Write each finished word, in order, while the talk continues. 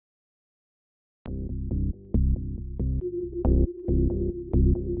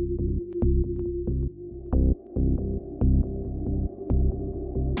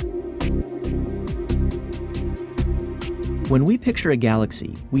When we picture a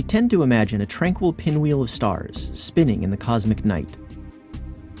galaxy, we tend to imagine a tranquil pinwheel of stars spinning in the cosmic night.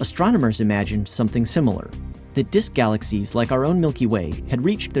 Astronomers imagined something similar, that disk galaxies like our own Milky Way had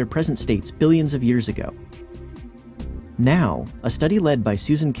reached their present states billions of years ago. Now, a study led by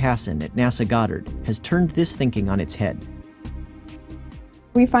Susan Casson at NASA Goddard has turned this thinking on its head.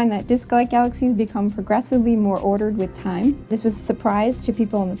 We find that disk-like galaxies become progressively more ordered with time. This was a surprise to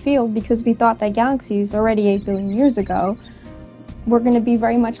people in the field because we thought that galaxies already 8 billion years ago were going to be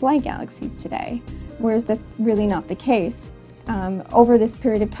very much like galaxies today, whereas that's really not the case. Over this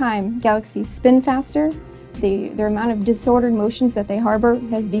period of time, galaxies spin faster, their amount of disordered motions that they harbor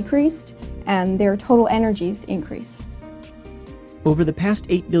has decreased, and their total energies increase. Over the past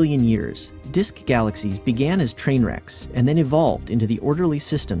 8 billion years, disk galaxies began as train wrecks and then evolved into the orderly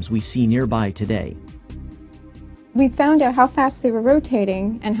systems we see nearby today. We found out how fast they were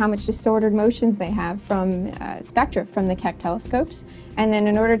rotating and how much distorted motions they have from spectra from the Keck telescopes. And then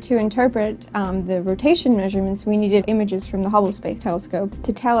in order to interpret the rotation measurements, we needed images from the Hubble Space Telescope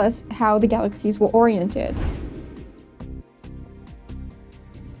to tell us how the galaxies were oriented.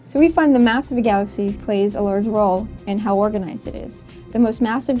 So we find the mass of a galaxy plays a large role in how organized it is. The most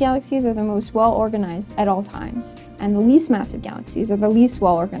massive galaxies are the most well organized at all times, and the least massive galaxies are the least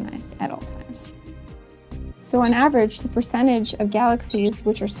well organized at all times. So on average, the percentage of galaxies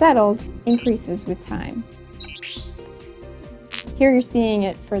which are settled increases with time. Here you're seeing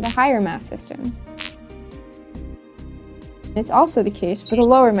it for the higher mass systems. It's also the case for the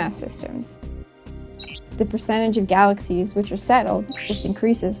lower mass systems. The percentage of galaxies which are settled just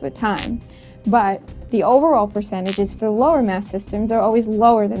increases with time, but the overall percentages for the lower mass systems are always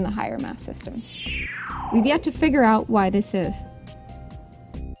lower than the higher mass systems. We've yet to figure out why this is.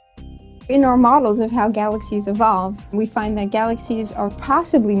 In our models of how galaxies evolve, we find that galaxies are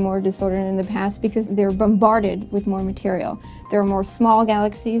possibly more disordered in the past because they're bombarded with more material. There are more small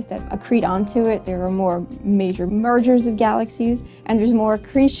galaxies that accrete onto it, there are more major mergers of galaxies, and there's more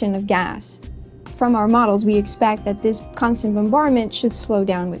accretion of gas. From our models, we expect that this constant bombardment should slow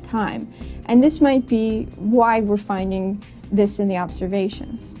down with time. And this might be why we're finding this in the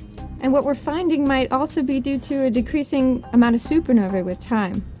observations. And what we're finding might also be due to a decreasing amount of supernovae with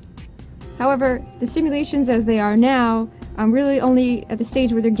time. However, the simulations as they are now are really only at the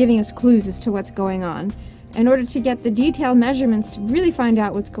stage where they're giving us clues as to what's going on. In order to get the detailed measurements to really find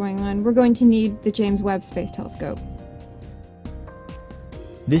out what's going on, we're going to need the James Webb Space Telescope.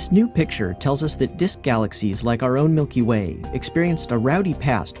 This new picture tells us that disk galaxies like our own Milky Way experienced a rowdy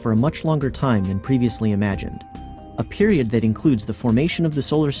past for a much longer time than previously imagined, a period that includes the formation of the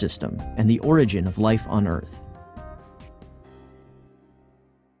solar system and the origin of life on Earth.